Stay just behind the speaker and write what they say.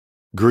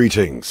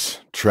Greetings,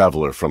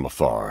 traveler from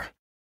afar.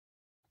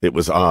 It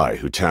was I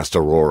who tasked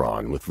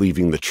Auroron with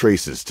leaving the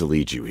traces to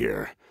lead you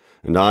here,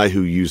 and I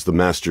who used the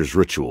Master's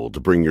ritual to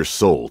bring your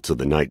soul to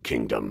the Night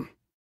Kingdom.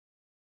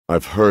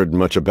 I've heard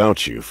much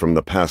about you from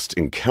the past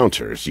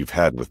encounters you've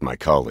had with my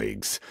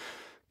colleagues.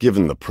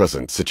 Given the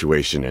present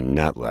situation in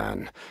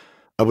Natlan,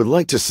 I would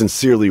like to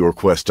sincerely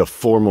request a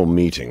formal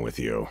meeting with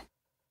you,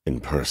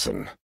 in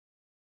person.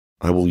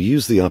 I will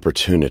use the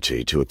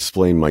opportunity to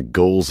explain my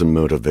goals and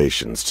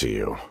motivations to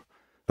you,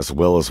 as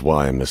well as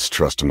why I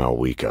mistrust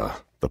Malwika,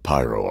 the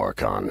Pyro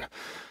Archon.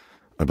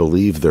 I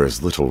believe there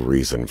is little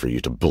reason for you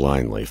to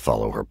blindly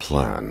follow her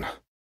plan.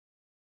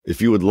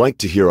 If you would like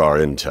to hear our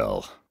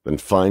intel, then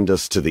find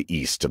us to the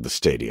east of the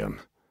stadium.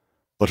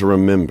 But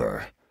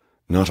remember,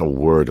 not a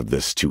word of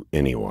this to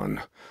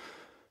anyone.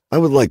 I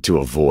would like to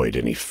avoid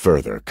any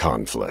further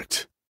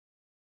conflict.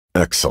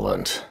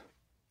 Excellent.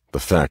 The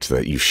fact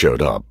that you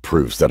showed up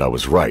proves that I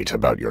was right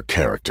about your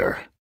character.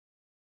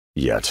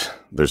 Yet,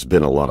 there's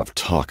been a lot of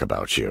talk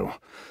about you.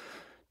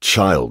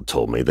 Child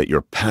told me that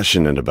you're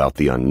passionate about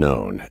the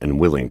unknown and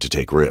willing to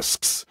take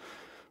risks.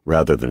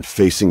 Rather than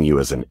facing you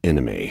as an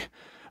enemy,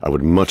 I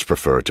would much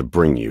prefer to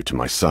bring you to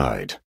my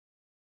side.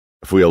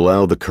 If we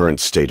allow the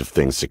current state of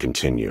things to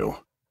continue,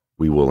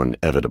 we will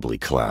inevitably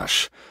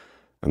clash,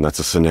 and that's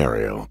a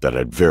scenario that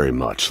I'd very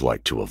much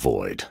like to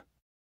avoid.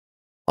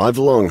 I've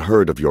long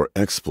heard of your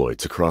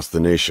exploits across the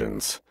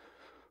nations.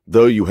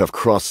 Though you have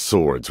crossed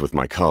swords with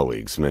my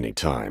colleagues many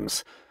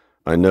times,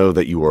 I know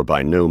that you are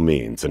by no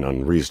means an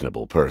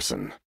unreasonable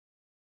person.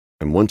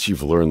 And once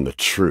you've learned the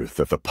truth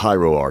that the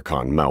Pyro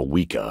Archon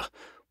Malwika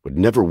would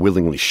never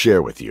willingly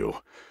share with you,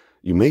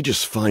 you may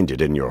just find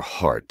it in your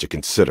heart to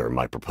consider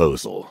my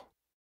proposal.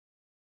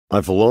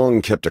 I've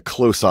long kept a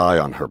close eye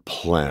on her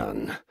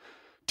plan.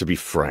 To be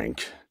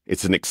frank,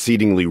 it's an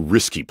exceedingly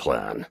risky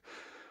plan.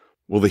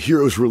 Will the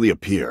heroes really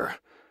appear?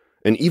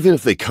 And even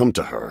if they come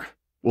to her,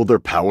 will their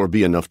power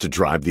be enough to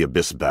drive the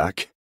Abyss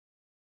back?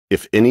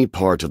 If any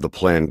part of the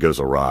plan goes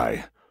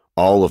awry,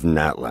 all of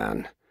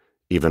Natlan,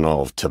 even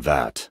all of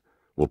Teyvat,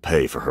 will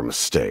pay for her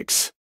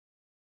mistakes.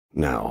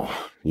 Now,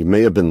 you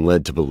may have been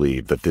led to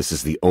believe that this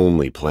is the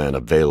only plan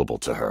available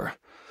to her.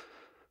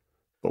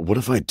 But what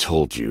if I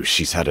told you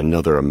she's had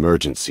another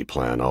emergency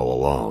plan all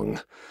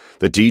along,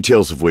 the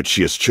details of which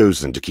she has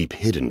chosen to keep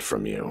hidden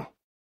from you?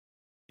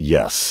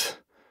 Yes,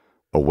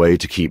 a way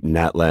to keep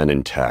Natlan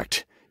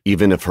intact,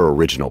 even if her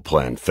original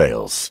plan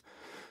fails.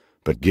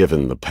 But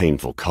given the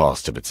painful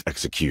cost of its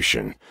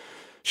execution,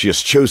 she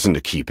has chosen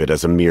to keep it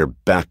as a mere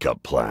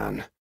backup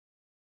plan.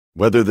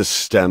 Whether this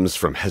stems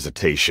from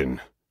hesitation,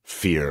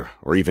 fear,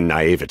 or even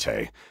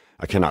naivete,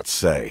 I cannot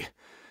say.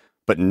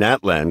 But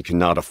Natlan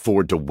cannot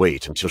afford to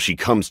wait until she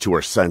comes to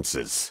her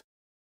senses.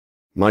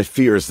 My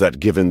fear is that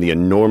given the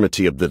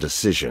enormity of the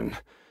decision,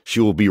 she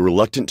will be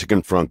reluctant to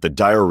confront the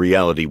dire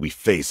reality we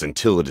face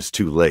until it is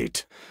too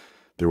late.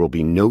 There will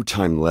be no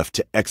time left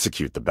to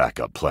execute the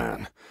backup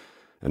plan,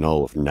 and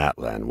all of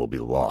Natlan will be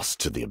lost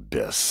to the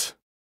Abyss.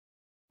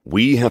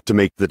 We have to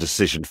make the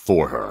decision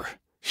for her,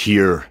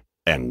 here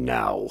and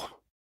now.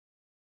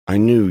 I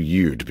knew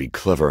you'd be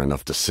clever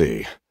enough to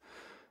see.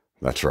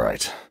 That's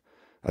right.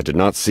 I did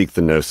not seek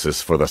the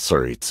Gnosis for the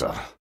Tsaritsa.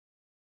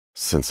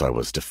 Since I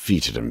was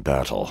defeated in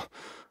battle,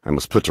 I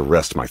must put to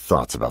rest my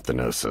thoughts about the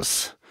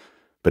Gnosis.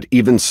 But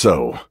even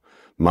so,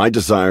 my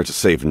desire to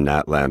save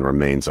Natlan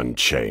remains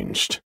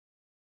unchanged.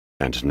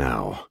 And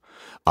now,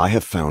 I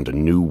have found a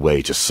new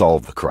way to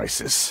solve the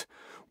crisis.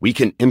 We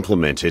can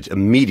implement it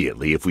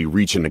immediately if we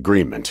reach an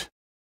agreement.